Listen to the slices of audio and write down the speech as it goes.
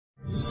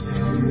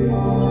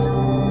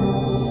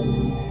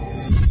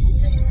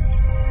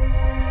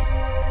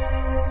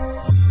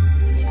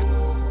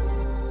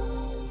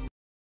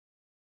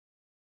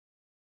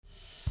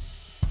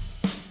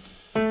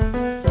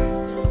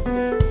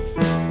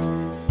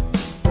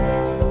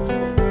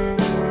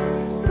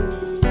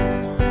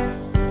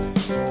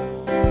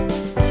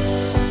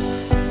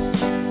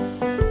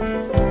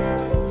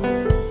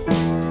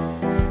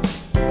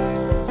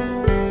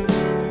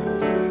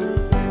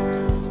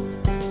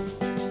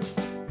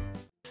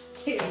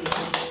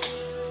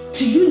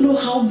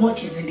How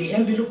much is in the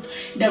envelope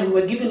that we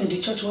were given in the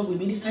church while we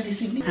ministered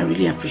this evening? I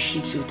really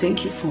appreciate you.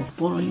 Thank you for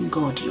borrowing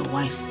God, your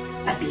wife.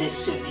 I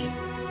bless your name.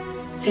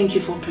 Thank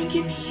you for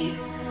bringing me here.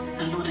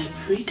 And Lord, I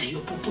pray that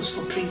your purpose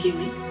for bringing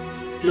me,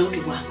 Lord,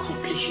 you will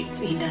accomplish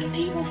it in the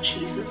name of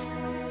Jesus.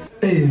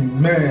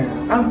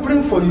 Amen. I'm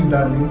praying for you,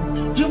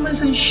 darling. You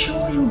must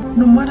ensure you,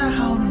 no matter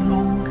how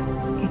long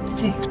it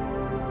takes.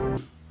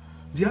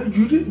 Yeah,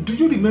 do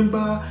you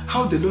remember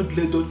how the Lord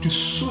led us to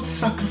so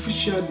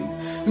sacrificially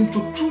into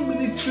 2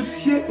 ministries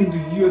here in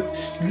the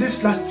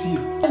US last year?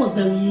 That was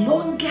the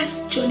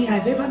longest journey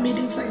I've ever made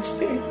inside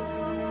Spain.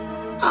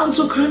 And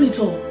to crown it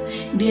all,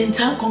 the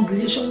entire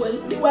congregation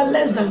were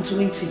less than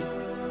 20.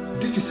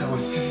 This is our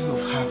season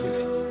of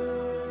harvest.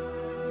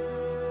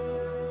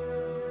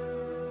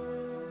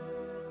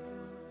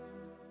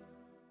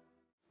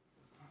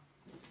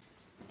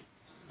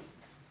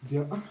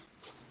 Yeah,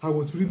 I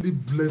was really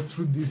blessed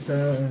through this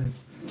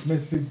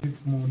message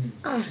this morning.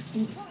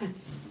 In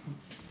fact,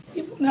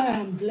 even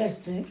I am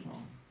blessed. I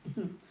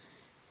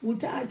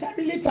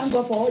really thank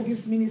God for all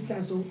these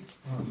ministers.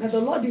 That the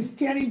Lord is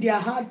stirring their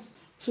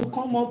hearts to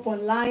come up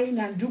online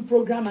and do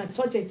program at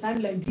such a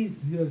time like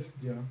this. Yes,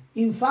 dear.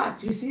 In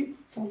fact, you see,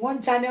 from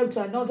one channel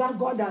to another,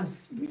 God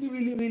has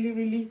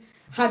really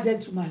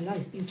added to my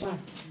life. In fact,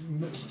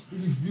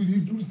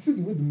 you see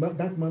the way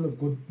that man of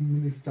God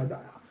ministered.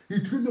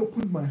 It really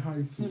opened my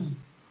eyes.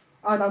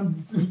 And I'm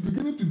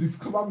beginning to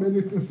discover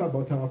many things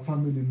about our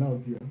family now,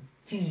 dear.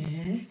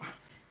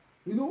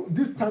 You know,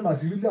 this time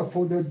has really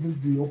afforded me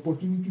the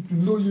opportunity to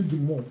know you the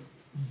more.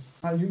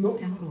 And you know,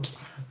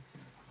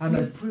 and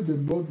I pray the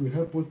Lord will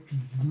help us to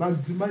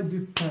maximize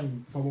this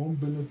time for our own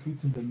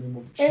benefit in the name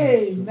of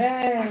Jesus.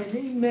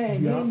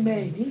 Amen. Yeah.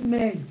 Amen.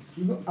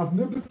 You know, I've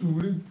never to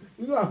read.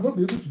 You know, I've not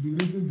been able to be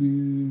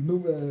reading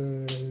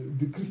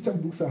the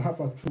Christian books I have at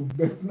home,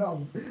 but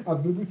now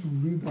I've been able to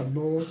read a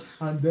lot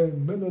and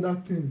then many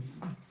other things.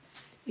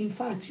 In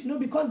fact, you know,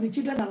 because the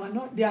children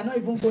they are not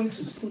even going to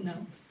school now.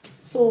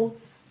 So,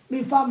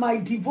 in fact, my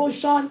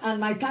devotion and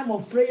my time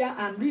of prayer,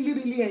 I'm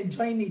really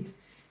enjoying it.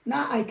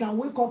 Now I can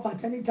wake up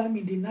at any time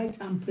in the night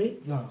and pray.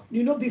 Yeah.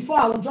 You know, before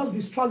I would just be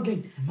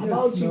struggling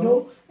about,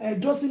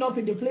 dozing off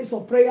in the place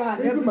of prayer and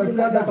even everything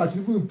my like that. prayer life has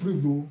even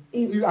improved, though.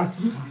 It has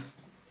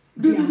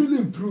really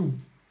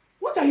improved.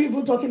 What are you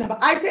even talking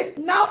about? I said,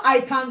 now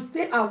I can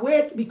stay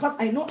awake because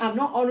I know I'm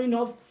not hurrying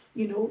enough,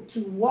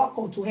 to work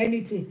or to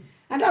anything.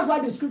 And that's why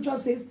the scripture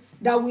says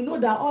that we know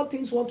that all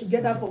things work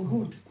together for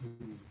good.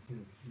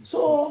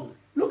 So,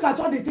 look at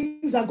all the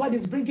things that God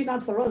is bringing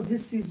out for us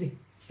this season.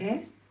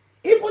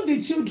 Even the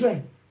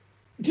children.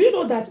 Do you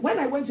know that when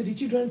I went to the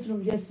children's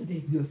room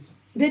yesterday,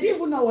 they didn't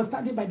even know I was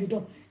standing by the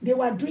door. They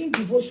were doing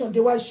devotion.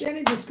 They were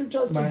sharing the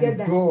scriptures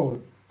together.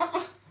 God.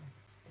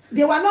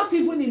 They were not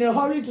even in a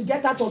hurry to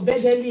get out of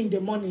bed early in the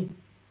morning.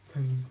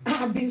 I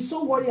have been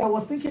so worried. I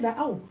was thinking that,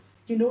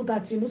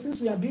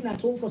 since we have been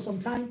at home for some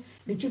time,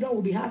 the children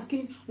will be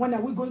asking, when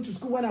are we going to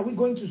school? When are we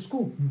going to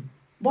school?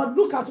 But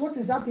look at what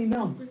is happening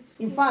now.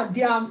 In fact,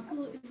 they are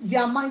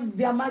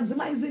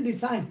maximizing the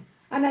time.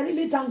 And I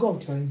really thank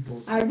God.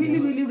 I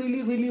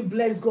really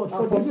bless God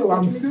for this opportunity.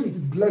 I'm seeing the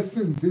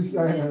blessing this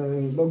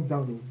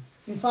lockdown.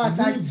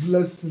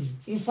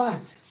 In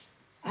fact,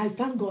 I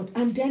thank God.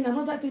 And then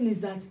another thing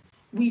is that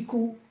we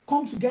could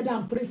come together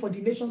and pray for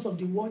the nations of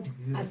the world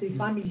as a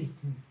family.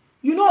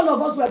 You know, all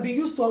of us were being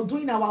used to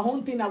doing our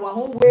own thing, our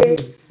own way.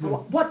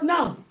 But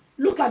now,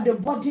 look at the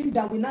burden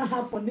that we now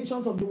have for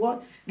nations of the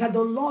world, that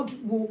the Lord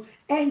will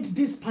end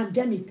this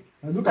pandemic.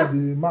 And look at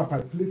the map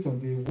I placed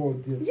on the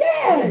world.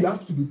 Yes. We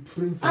have to be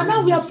praying for. And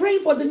now we are praying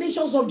for the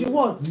nations of the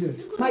world.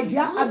 Yes. My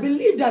dear, I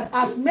believe that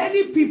as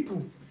many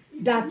people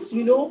that,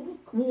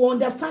 will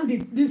understand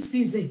this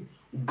season,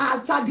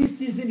 after this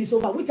season is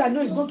over, which I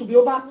know is going to be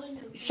over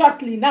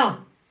shortly now,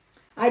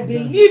 I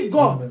believe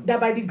God that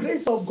by the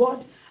grace of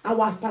God,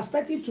 our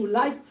perspective to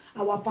life,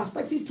 our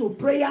perspective to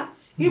prayer,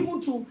 even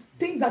to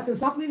things that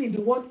is happening in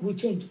the world will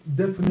change.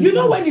 Definitely. You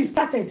know, when it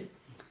started,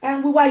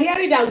 and we were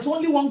hearing that it's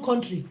only one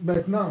country.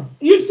 But now,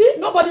 you see,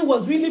 nobody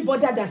was really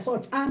bothered as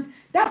such. And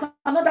that's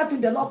another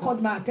thing the Lord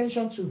called my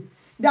attention to.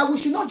 That we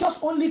should not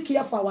just only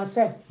care for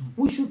ourselves.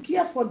 We should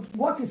care for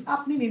what is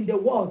happening in the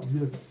world.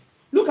 Yes.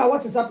 Look at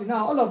what is happening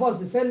now. All of us,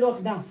 they say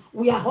lockdown.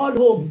 We are all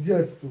home.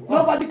 Yes.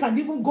 Nobody can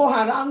even go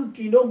around,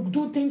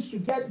 do things to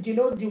get,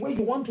 the way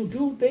you want to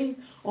do things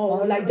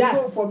or like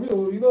that. For me,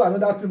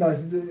 another thing that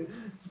is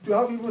to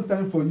have even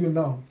time for you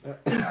now.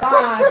 In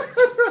fact,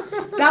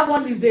 that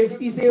one is a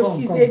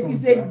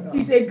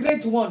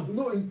great one.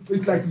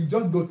 It's like we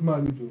just got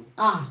married, though.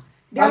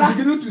 I'm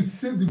beginning to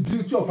see the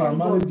beauty of our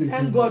marriage again.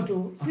 Thank God,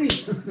 oh. See,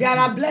 there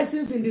are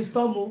blessings in the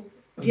storm, oh.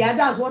 The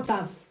others what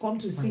I've come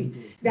to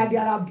see, that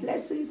there are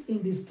blessings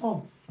in the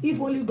storm.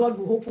 If only God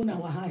will open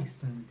our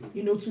eyes,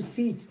 to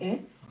see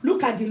it.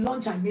 Look at the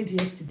lunch I made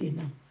yesterday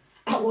now.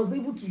 I was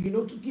able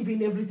to, to give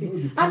in everything.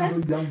 The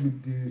pounded yam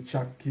with the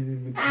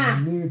shaki, with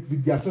the meat,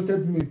 with the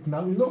assorted meat.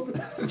 Now,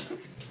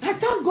 I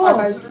thank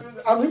God. And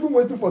I'm even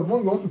waiting for the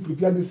one we want to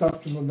prepare this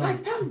afternoon now. I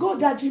thank God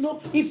that,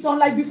 it's not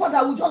like before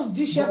that we just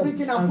dish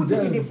everything and put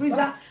it in the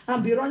freezer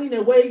and be running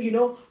away,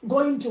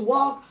 going to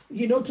work,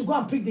 to go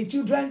and pick the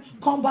children,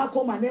 come back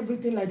home and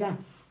everything like that.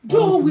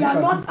 Though we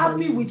are not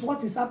happy with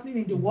what is happening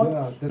in the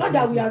world, not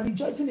that we are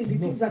rejoicing in the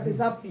things that is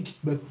happening.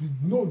 But we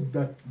know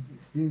that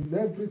in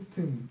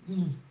everything,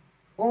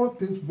 all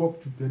things work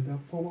together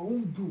for our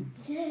own good.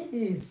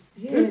 Yes.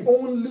 If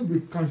only we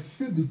can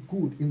see the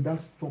good in that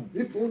storm.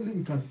 If only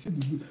we can see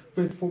the good.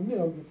 But for me,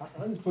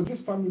 for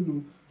this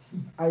family,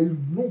 I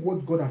know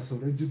what God has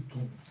already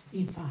done.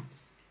 In fact.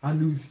 And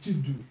He will still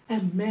do.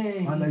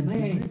 Amen. And I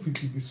believe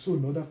it will be so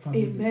in other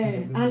families.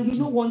 Amen. And you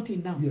know one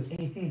thing now. Yes.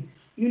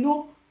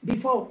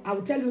 Before I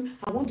will tell you,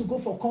 I want to go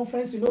for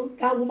conference.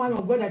 That woman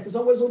of God that is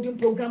always holding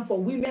program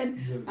for women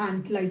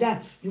and like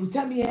that. You will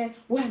tell me,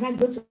 where am I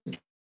going to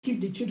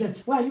keep the children?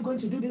 Why are you going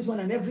to do this one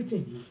and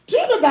everything? Do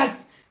you know that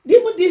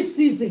even this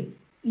season,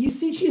 you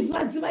see, she's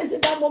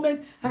maximizing that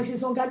moment and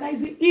she's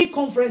organizing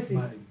e-conferences.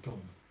 My God.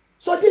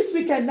 So this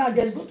weekend now,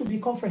 there's going to be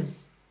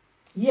conference.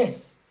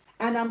 Yes.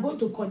 And I'm going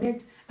to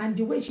connect. And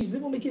the way she's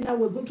even making that,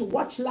 we're going to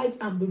watch live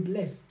and be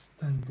blessed.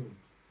 Thank God.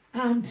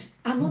 And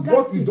another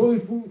what thing. We don't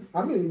even,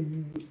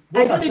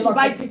 I don't need to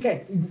buy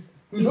tickets.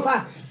 In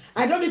fact,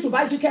 I don't need to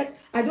buy tickets.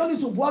 I don't need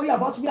to worry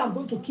about where I'm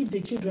going to keep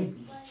the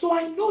children. So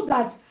I know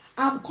that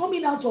I'm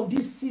coming out of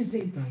this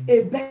season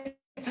a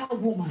better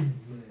woman.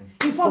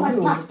 In fact, my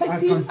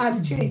perspective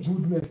has changed. The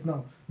goodness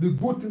now. The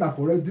good thing I've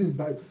already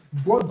done,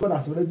 what God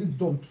has already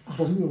done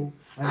for me,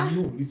 I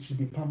know it should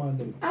be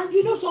permanent. And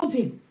you know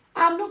something?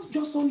 I'm not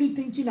just only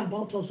thinking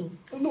about us,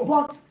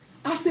 but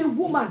as a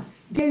woman,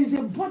 there is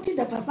a body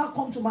that has now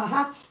come to my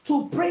heart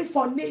to pray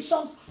for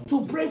nations,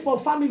 to pray for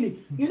family.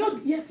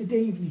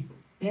 Yesterday evening,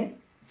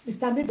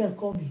 Sister Mabel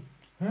called me.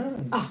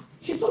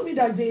 She told me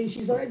that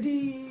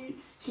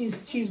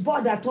she's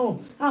bored at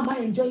home. How am I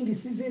enjoying the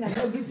season and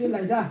everything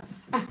like that?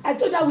 I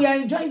told her we are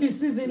enjoying the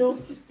season.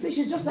 See,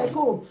 she's just like,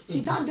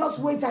 she can't just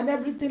wait and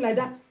everything like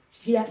that.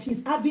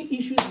 She's having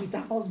issues with her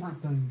husband.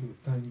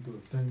 Thank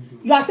God.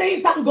 You are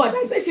saying thank God.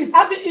 I say she's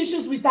having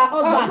issues with her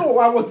husband. No,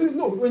 I was saying,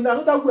 no, in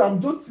another way,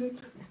 I'm just saying,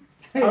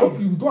 I hope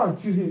you go and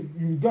see him.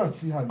 You go and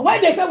see her.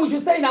 When they say we should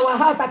stay in our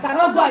house, I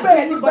cannot go and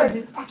see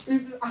anybody.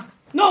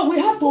 No, we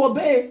have to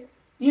obey.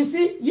 You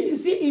see,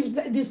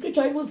 if the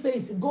scripture even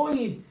says, go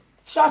in,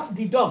 shut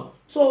the door.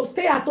 So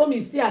stay at home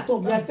is stay at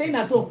home. We are staying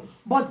at home.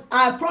 But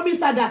I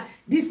promised her that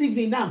this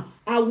evening now,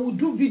 I will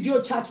do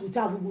video chats with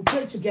her. We will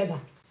pray together.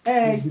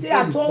 Stay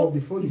at home.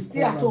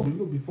 Stay at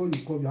home. Before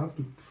you call, you have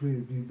to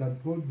pray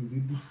that God will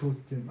really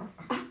touch them.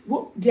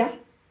 Well, dear,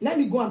 let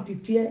me go and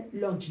prepare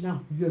lunch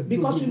now. Yes,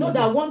 because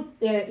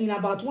that in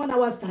about 1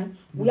 hour's time,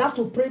 we have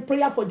to pray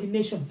prayer for the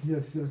nations.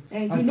 Yes.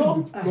 And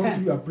the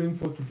country we are praying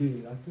for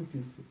today, I think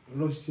it's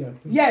Russia.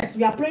 Yes,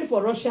 we are praying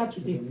for Russia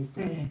today.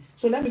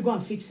 So let me go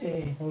and fix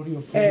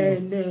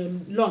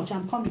lunch.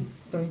 I'm coming.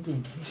 Thank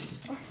you.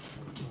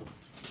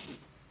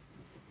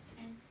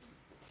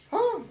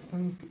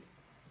 Thank you.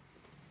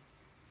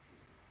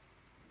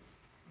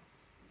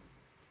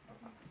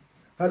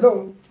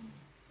 Hello.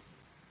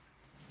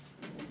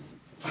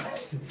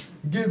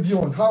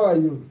 Gideon, how are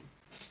you?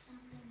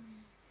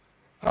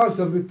 How's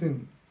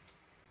everything?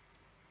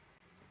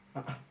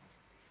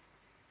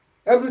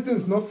 Everything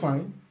is not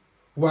fine.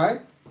 Why?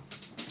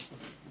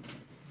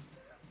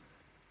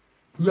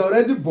 You are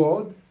already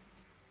bored?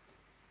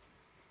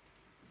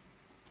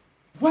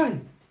 Why?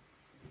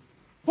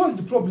 What's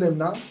the problem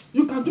now?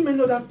 You can do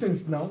many other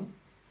things now.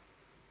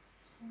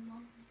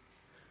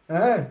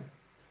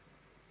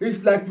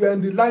 It's like we are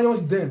in the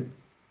lion's den.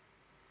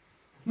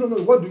 No,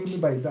 what do you mean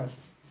by that?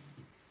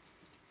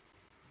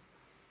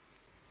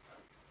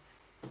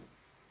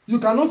 You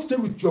cannot stay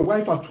with your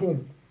wife at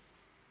home.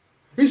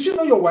 Is she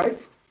not your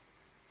wife?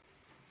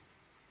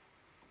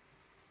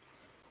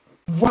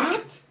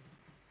 What?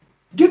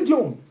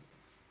 Gideon,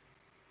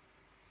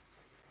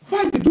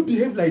 why did you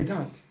behave like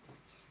that?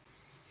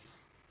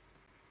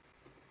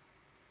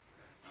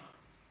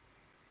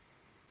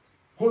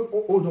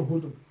 Hold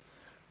on.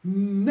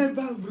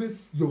 Never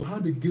raise your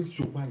hand against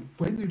your wife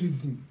for any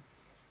reason.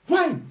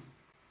 Why?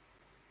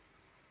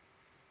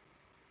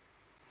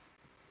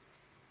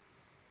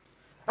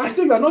 I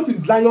say you are not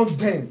in lion's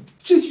den.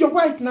 She's your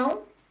wife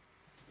now.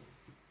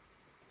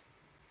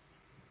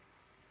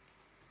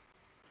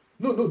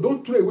 No,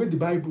 don't throw away the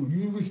Bible.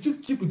 You will still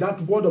keep with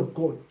that word of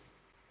God.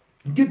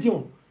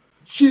 Gideon,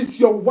 she's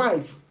your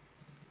wife.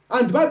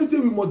 And the Bible says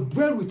we must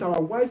dwell with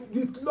our wives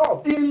with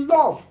love, in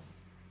love.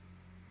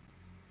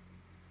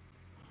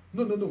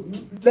 No.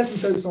 Let me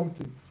tell you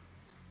something.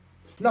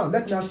 Now,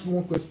 let me ask you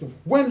one question.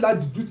 When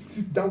last did you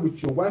sit down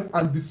with your wife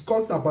and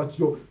discuss about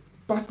your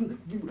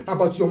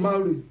about your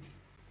marriage.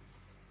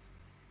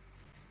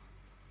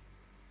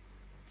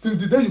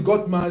 Since the day you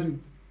got married,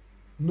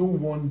 no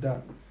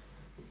wonder.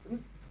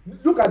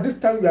 Look at this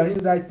time we are in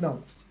right now.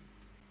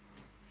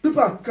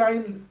 People are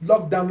crying,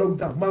 lockdown,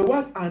 lockdown. My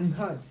wife and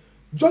I,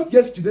 just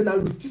yesterday now,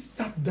 we just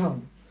sat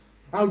down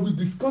and we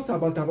discussed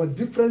about our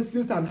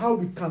differences and how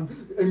we can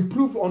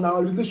improve on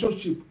our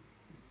relationship.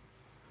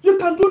 You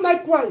can do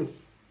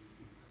likewise.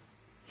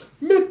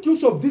 Make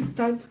use of this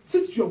time,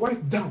 sit your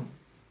wife down.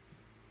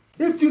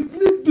 If you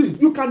need be,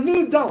 you can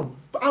kneel down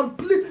and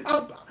plead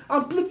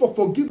for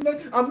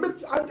forgiveness and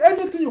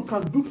anything you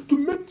can do to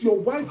make your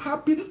wife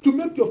happy, to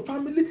make your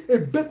family a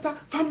better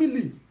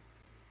family.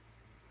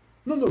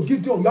 No,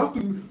 Gideon,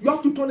 you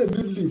have to turn a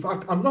new leaf.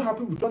 I'm not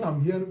happy with what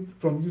I'm hearing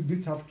from you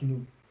this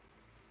afternoon.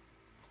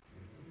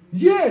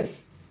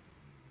 Yes.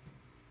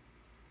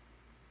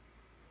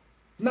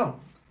 Now,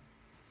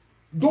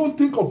 don't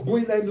think of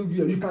going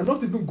anywhere. You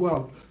cannot even go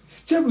out.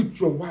 Stay with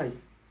your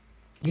wife.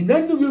 In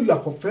any way you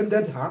have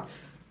offended her,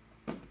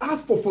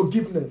 ask for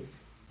forgiveness.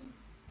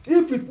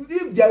 If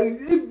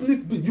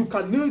needs be, you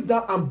can kneel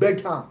down and beg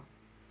her.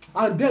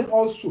 And then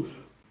also,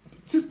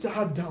 sit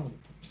her down.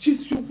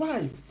 She's your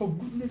wife, for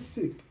goodness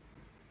sake.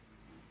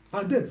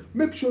 And then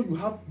make sure you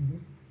have.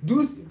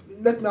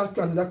 Let me ask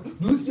you another.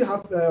 Do you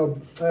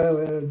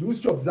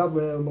still observe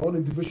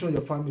morning devotion in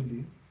your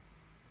family?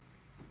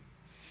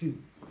 See,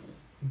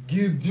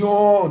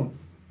 Gideon,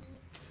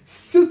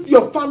 sit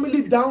your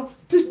family down.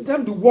 Teach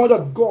them the word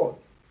of God.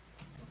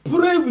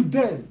 Pray with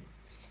them.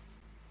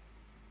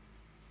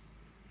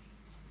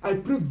 I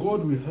pray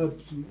God will help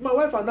you. My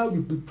wife and I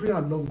will be praying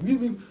along.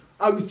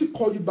 I will still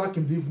call you back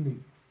in the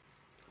evening.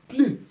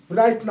 Please,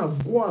 right now,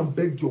 go and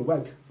beg your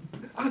wife.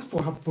 Ask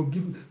for her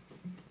forgiveness.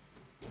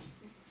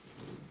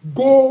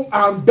 Go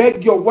and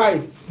beg your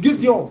wife.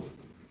 Gideon.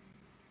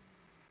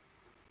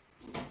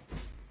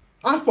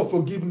 Ask for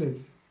forgiveness.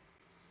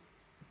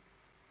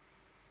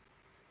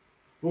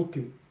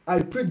 Okay.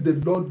 I pray the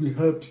Lord will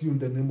help you in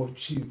the name of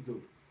Jesus.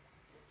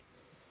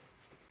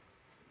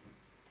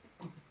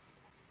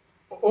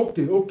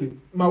 Okay.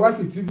 My wife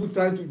is even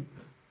trying to.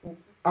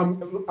 I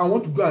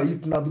want to go and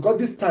eat now because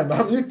this time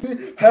I'm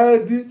eating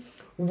healthy,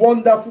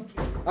 wonderful.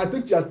 I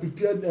think she has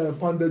prepared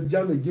pounded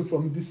jam again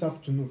for me this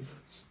afternoon.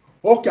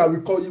 Okay, I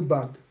will call you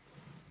back.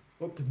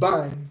 Okay,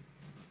 bye.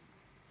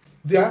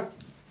 There,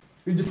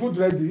 is the food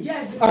ready?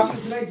 Yes, the food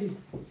is ready.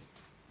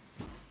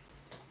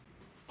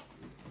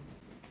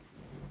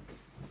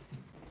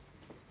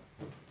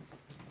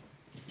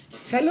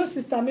 Hello,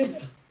 Sister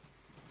Mabel.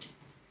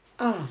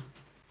 How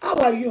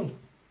are you?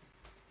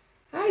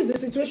 How is the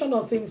situation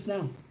of things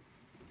now?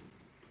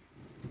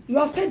 You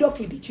are fed up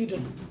with the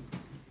children.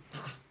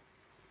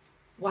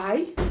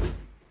 Why?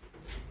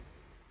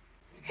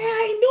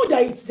 I know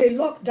that it's a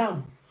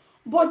lockdown,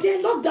 but the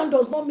lockdown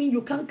does not mean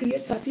you can't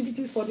create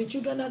activities for the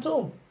children at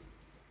home.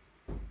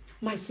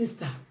 My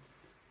sister,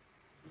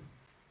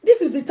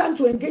 this is the time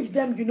to engage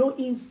them,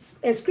 in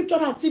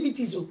scriptural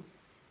activities. Oh.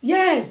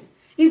 Yes,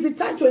 it's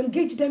the time to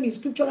engage them in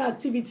scriptural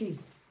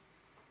activities.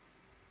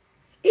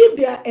 If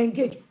they are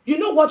engaged, you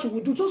know what you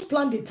will do? Just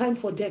plan the time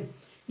for them.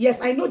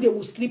 Yes, I know they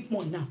will sleep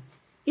more now.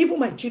 Even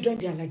my children,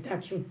 they are like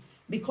that too,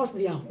 because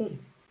they are home.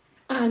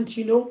 And,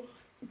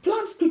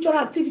 plan spiritual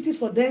activities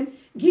for them.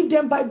 Give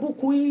them Bible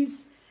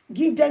quiz.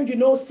 Give them,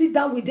 sit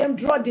down with them,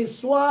 draw the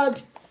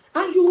sword.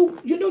 And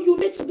you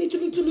make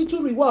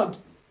little reward.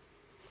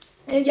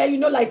 And yeah,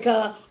 like,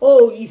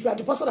 if you are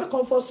the person that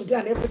comes first today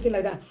and everything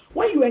like that.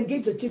 When you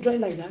engage the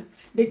children like that,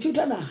 the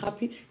children are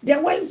happy.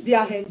 Then when they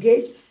are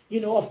engaged,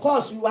 of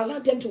course, you allow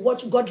them to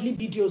watch godly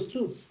videos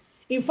too.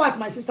 In fact,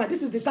 my sister,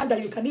 this is the time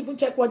that you can even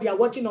check what they are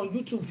watching on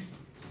YouTube.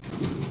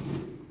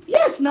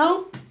 Yes,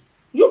 now.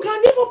 You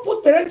can even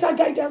put parental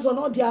guidance on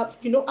all their,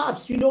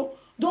 apps,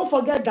 Don't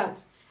forget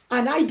that.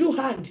 An idle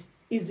hand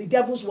is the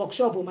devil's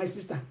workshop, my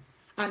sister.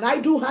 An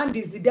idle hand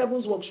is the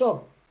devil's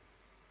workshop.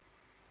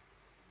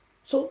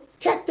 So,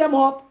 check them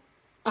up.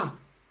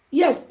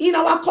 Yes, in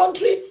our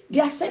country,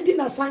 they are sending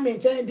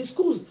assignments. The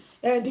schools,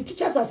 the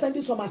teachers are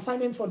sending some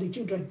assignments for the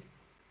children.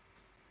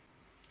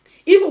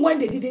 Even when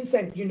they didn't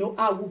send,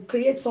 I will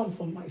create some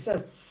for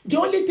myself. The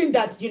only thing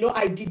that,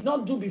 I did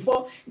not do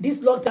before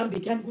this lockdown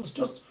began was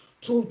just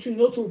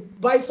to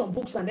buy some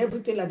books and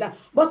everything like that.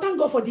 But thank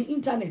God for the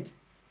internet.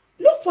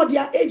 Look for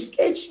their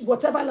age,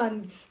 whatever,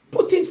 and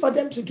put things for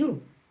them to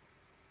do.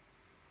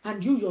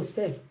 And you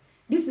yourself,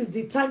 this is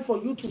the time for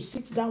you to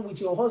sit down with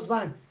your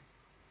husband,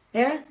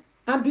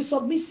 and be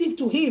submissive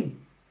to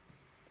him.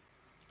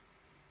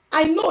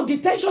 I know the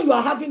tension you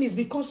are having is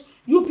because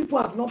you people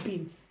have not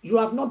been,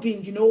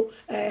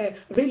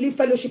 really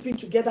fellowshipping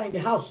together in the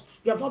house.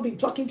 You have not been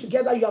talking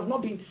together. You have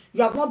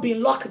not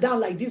been locked down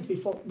like this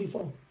before.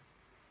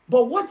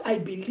 But what I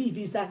believe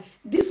is that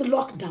this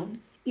lockdown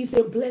is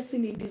a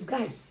blessing in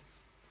disguise.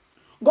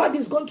 God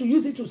is going to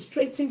use it to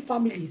strengthen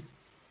families.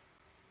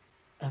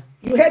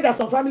 You heard that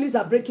some families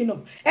are breaking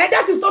up. And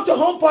that is not your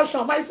home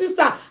portion. My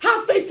sister,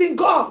 have faith in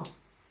God.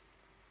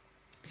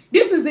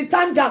 This is the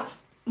time that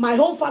my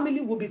home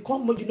family will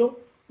become,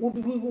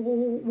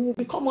 will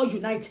become more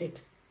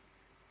united.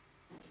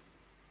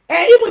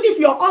 And even if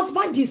your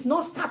husband is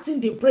not starting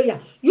the prayer,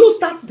 you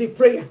start the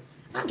prayer.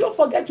 And don't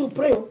forget to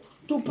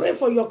pray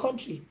for your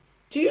country.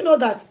 Do you know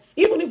that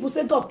even if we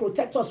say God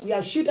protect us, we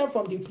are shielded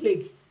from the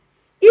plague.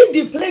 If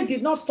the plague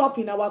did not stop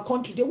in our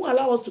country, they won't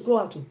allow us to go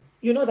out.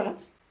 You know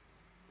that?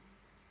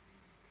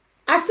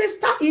 I say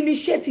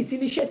initiate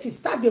it,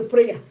 start the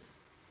prayer.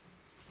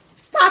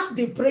 Start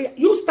the prayer.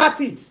 You start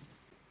it.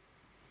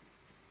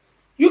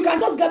 You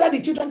can just gather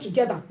the children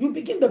together. You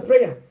begin the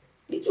prayer.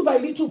 Little by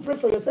little, pray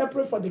for yourself,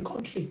 pray for the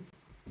country.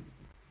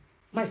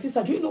 My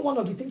sister, do you know one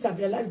of the things I've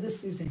realized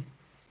this season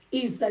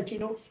is that,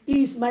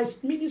 is my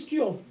ministry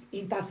of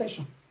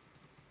intercession.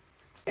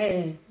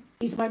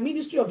 It's my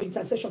ministry of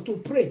intercession to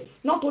pray,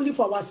 not only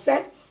for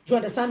ourselves, you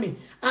understand me,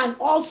 and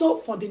also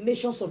for the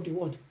nations of the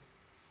world.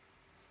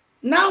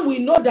 Now we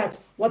know that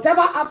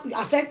whatever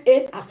affect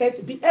A,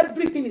 affect B,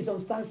 everything is on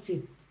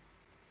standstill.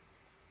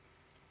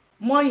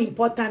 More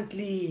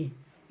importantly,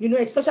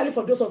 especially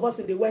for those of us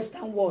in the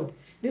Western world,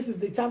 this is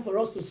the time for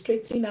us to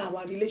straighten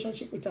our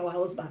relationship with our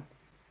husband.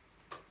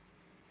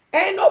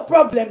 Ain't no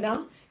problem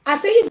now. I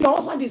say if your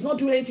husband is not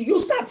doing anything, you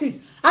start it.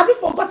 Have you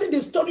forgotten the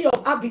story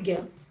of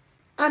Abigail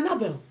and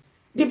Nabal?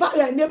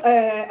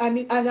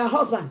 And her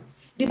husband.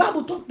 The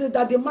Bible talked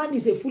that the man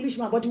is a foolish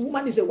man, but the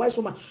woman is a wise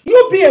woman.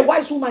 You be a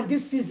wise woman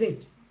this season.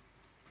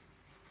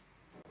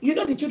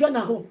 The children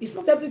are home. It's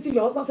not everything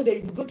your husband said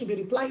that you're going to be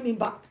replying him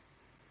back.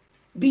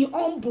 Be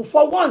humble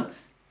for once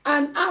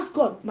and ask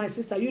God. My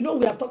sister,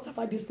 we have talked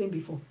about this thing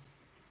before.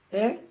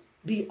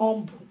 Be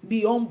humble,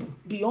 be humble,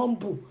 be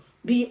humble,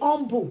 be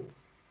humble.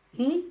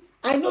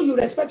 I know you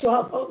respect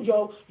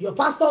your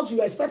pastors,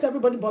 you respect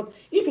everybody, but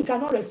if you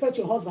cannot respect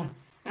your husband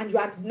and you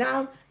are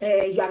now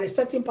you are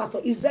respecting pastor,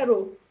 it's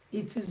zero.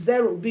 It is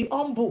zero. Be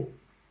humble.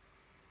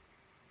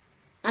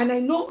 And I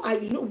know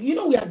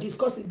we have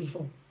discussed it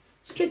before.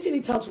 Straighten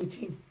it out with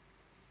him.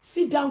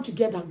 Sit down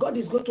together. God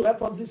is going to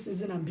help us this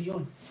season and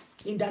beyond.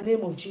 In the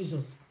name of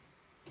Jesus.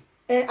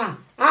 You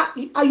have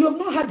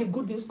not had the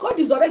good news. God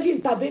is already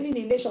intervening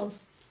in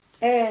nations.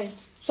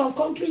 Some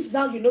countries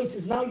now, it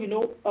is now,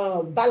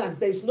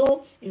 balanced. There is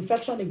no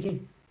infection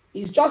again.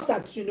 It's just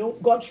that,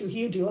 God should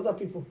heal the other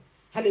people.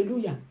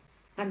 Hallelujah.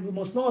 And we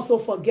must not also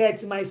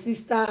forget, my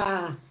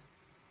sister,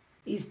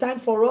 it's time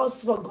for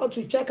God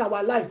to check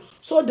our life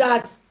so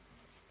that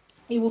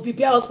He will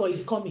prepare us for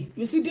His coming.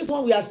 You see, this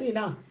one we are seeing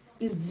now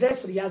is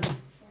dress rehearsal.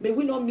 May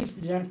we not miss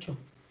the rapture.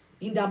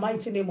 In the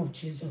mighty name of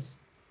Jesus.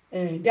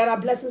 There are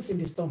blessings in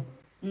the storm.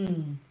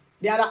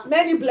 There are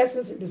many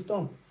blessings in the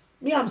storm.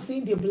 Me, I'm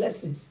seeing the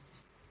blessings.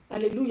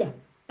 Hallelujah.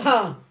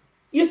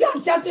 You see,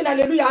 I'm shouting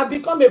hallelujah. I've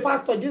become a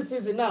pastor this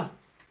season now.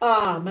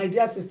 My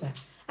dear sister.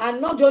 And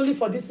not only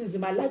for this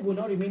season, my life will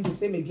not remain the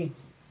same again.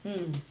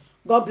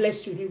 God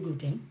bless you real good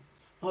then.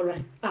 All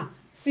right.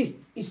 See,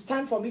 it's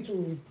time for me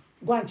to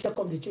go and check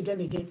up the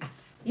children again.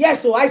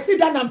 Yes, so I sit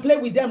down and play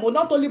with them.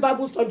 Not only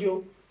Bible study.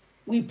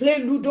 We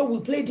play Ludo, we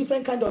play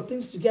different kind of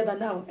things together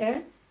now.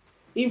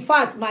 In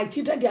fact, my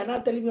children, they are now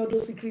telling me all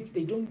those secrets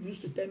they don't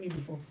used to tell me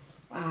before.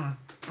 I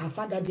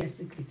found out their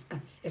secrets.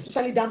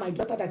 Especially that my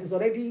daughter that is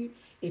already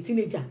a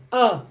teenager.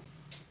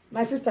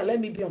 My sister, let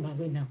me be on my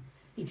way now.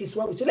 It is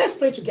well with you. Let's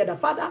pray together.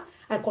 Father,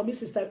 I commit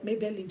Sister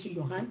Mabel into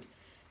your hand.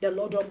 The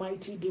Lord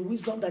Almighty, the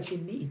wisdom that she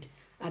need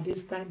at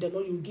this time, the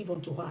Lord will give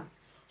unto her.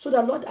 So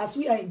the Lord, as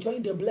we are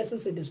enjoying the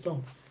blessings in the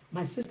storm,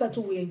 my sister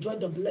too will enjoy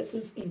the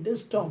blessings in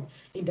this storm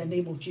in the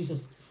name of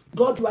Jesus.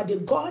 God, you are the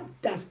God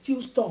that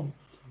steals storm.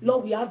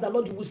 Lord, we ask that,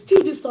 Lord, you will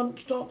steal this storm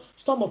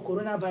of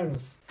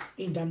coronavirus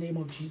in the name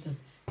of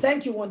Jesus.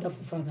 Thank you,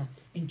 wonderful Father.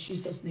 In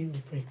Jesus' name we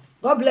pray.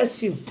 God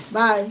bless you.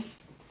 Bye.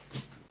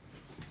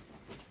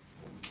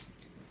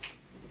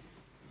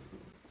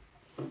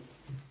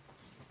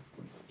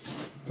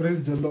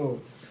 Praise the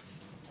Lord.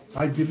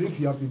 I believe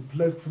you have been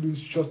blessed through this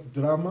short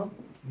drama.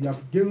 You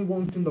have gained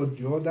one thing or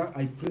the other.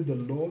 I pray the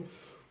Lord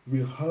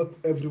will help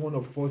every one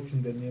of us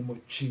in the name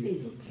of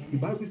Jesus. Amen. The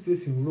Bible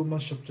says in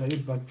Romans chapter 8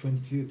 verse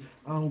 28,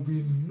 and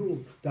we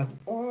know that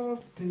all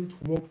things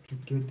work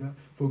together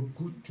for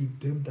good to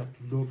them that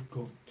love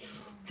God,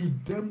 to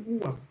them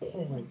who are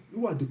called,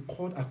 who are the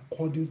called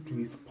according to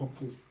His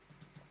purpose.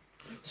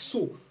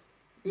 So,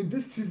 in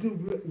this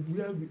season,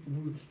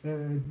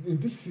 in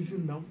this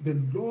season now,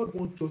 the Lord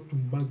wants us to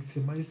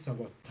maximize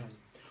our time.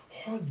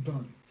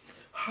 Husband,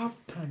 have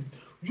time.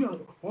 You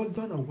and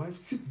husband and wife,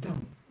 sit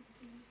down.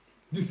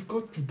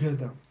 Discuss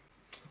together.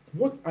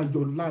 What are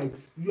your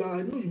likes?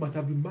 I know you might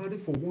have been married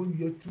for 1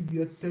 year, 2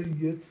 years, 10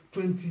 years,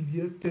 20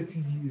 years, 30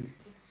 years.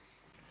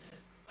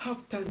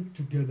 Have time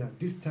together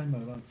this time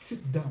around.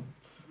 Sit down.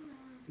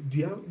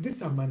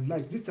 These are my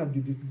likes. These are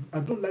the I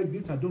don't like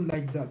this, I don't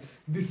like that.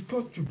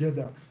 Discuss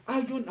together.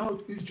 Iron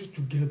out issues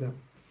together.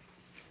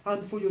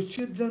 And for your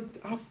children,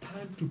 have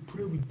time to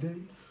pray with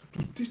them,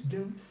 to teach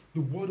them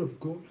the word of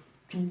God,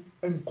 to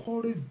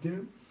encourage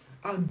them,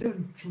 and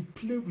then to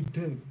play with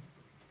them.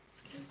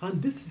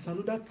 And this is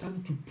another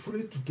time to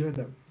pray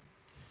together,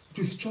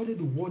 to study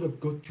the word of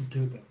God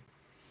together.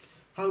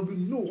 And we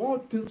know all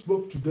things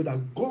work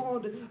together.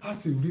 God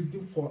has a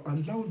reason for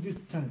allowing this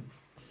time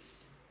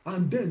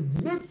and then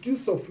make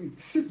use of it.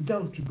 Sit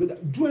down together,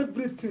 do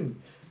everything,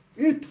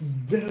 eat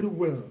very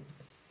well.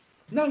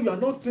 Now you are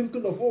not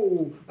thinking of,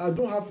 oh, I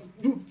don't have,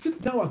 you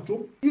sit down at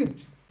home,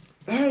 eat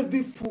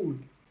healthy food,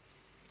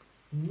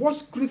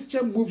 watch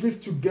Christian movies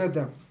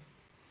together,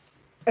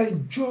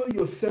 enjoy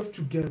yourself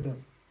together,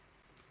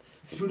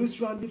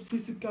 spiritually,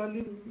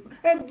 physically,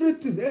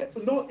 everything,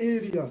 in all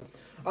areas.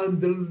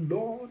 And the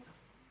Lord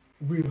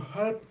will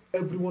help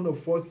every one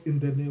of us in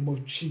the name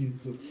of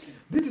Jesus.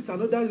 This is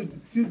another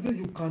season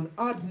you can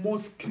add more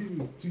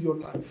skills to your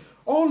life.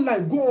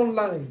 Online, go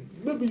online.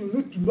 Maybe you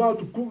need to know how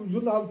to cook,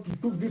 you know how to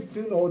cook this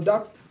thing or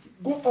that.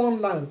 Go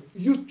online,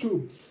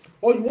 YouTube.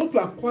 Or you want to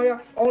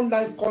acquire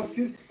online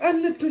courses,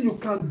 anything you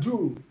can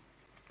do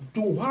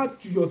to add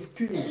to your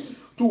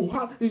skills, to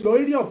add in your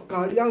area of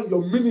career, in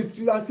your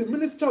ministry. As a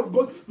minister of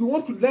God, you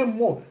want to learn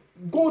more.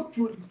 Go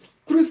to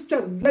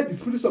Christian, let the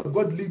Spirit of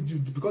God lead you,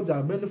 because there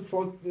are many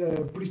false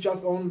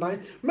preachers online.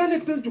 Many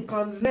things you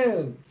can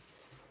learn.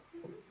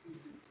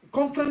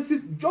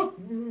 Conferences, just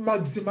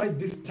maximize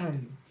this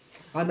time.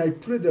 And I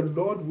pray the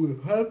Lord will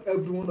help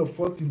every one of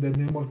us in the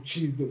name of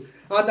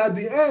Jesus. And at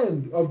the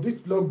end of this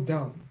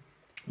lockdown,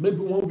 maybe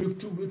 1 week,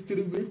 2 weeks,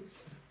 3 weeks,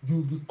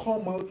 you will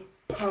come out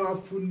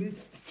powerfully,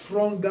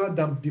 stronger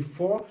than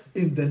before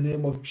in the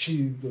name of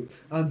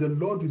Jesus. And the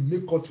Lord will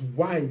make us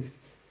wise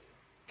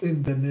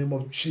in the name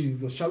of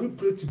Jesus. Shall we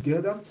pray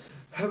together?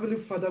 Heavenly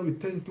Father, we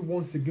thank you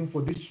once again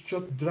for this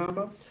short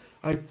drama.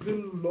 I pray,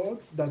 Lord,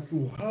 that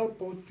you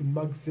help us to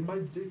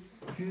maximize this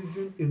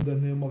season in the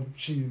name of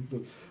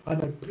Jesus.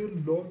 And I pray,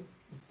 Lord,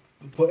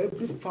 for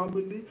every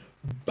family,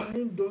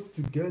 bind us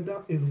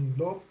together in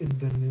love in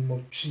the name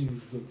of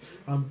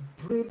Jesus. And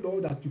pray,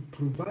 Lord, that you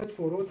provide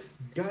for us,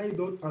 guide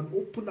us, and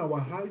open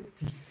our eyes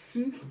to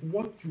see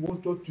what you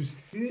want us to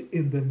see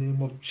in the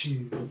name of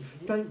Jesus.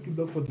 Thank you,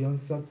 Lord, for the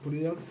answered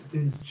prayer.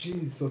 In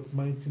Jesus'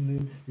 mighty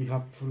name, we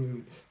have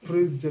prayed.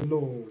 Praise the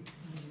Lord.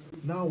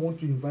 Now I want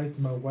to invite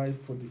my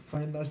wife for the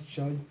final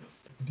charge.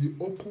 Be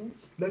open,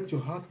 let your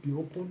heart be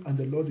open, and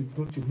the Lord is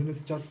going to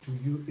minister to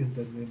you in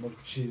the name of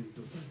Jesus.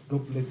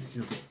 God bless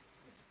you.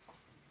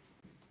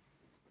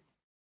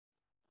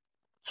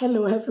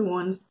 Hello,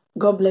 everyone.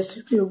 God bless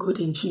you real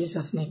good in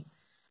Jesus' name.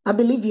 I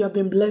believe you have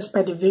been blessed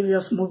by the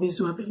various movies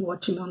we have been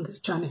watching on this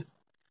channel.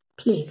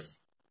 Please,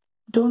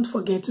 don't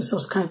forget to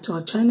subscribe to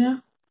our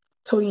channel,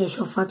 Toyin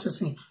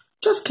Eso-Fatunsin.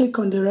 Just click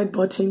on the red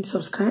button,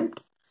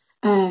 subscribe,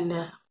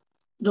 and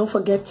don't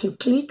forget to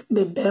click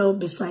the bell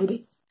beside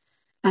it.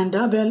 And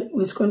that bell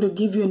is going to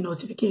give you a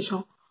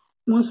notification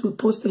once we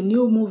post a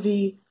new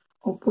movie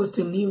or post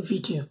a new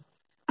video.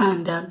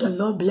 And the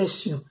Lord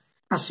bless you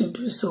as you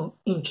do so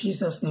in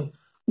Jesus' name.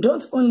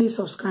 Don't only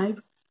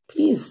subscribe,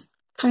 please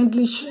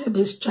kindly share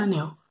this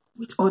channel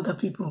with other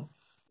people.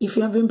 If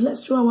you have been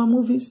blessed through our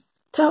movies,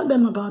 tell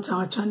them about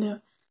our channel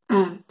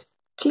and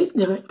click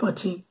the red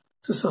button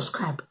to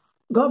subscribe.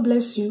 God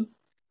bless you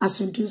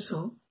as you do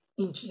so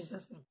in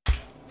Jesus' name.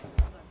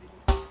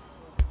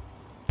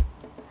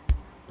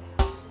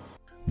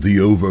 The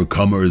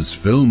Overcomers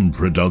Film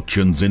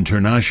Productions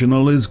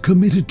International is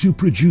committed to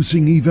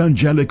producing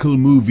evangelical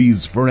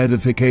movies for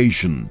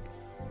edification,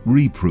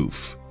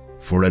 reproof,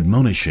 for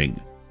admonishing,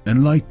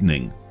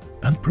 enlightening,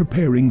 and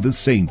preparing the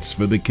saints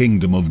for the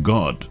kingdom of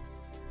God.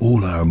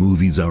 All our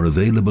movies are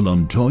available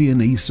on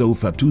Toyin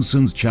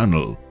Eso-Fatunsin's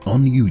channel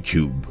on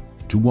YouTube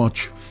to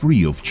watch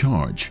free of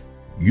charge.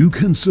 You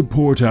can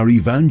support our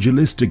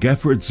evangelistic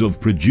efforts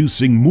of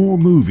producing more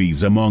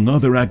movies among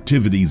other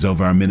activities of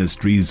our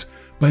ministries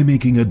by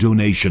making a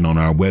donation on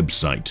our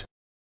website.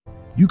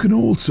 You can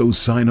also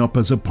sign up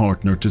as a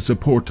partner to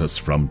support us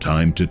from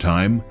time to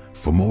time.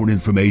 For more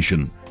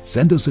information,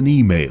 send us an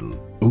email,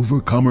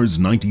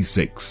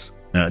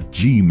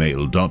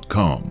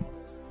 overcomers96@gmail.com.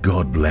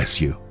 God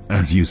bless you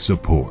as you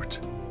support.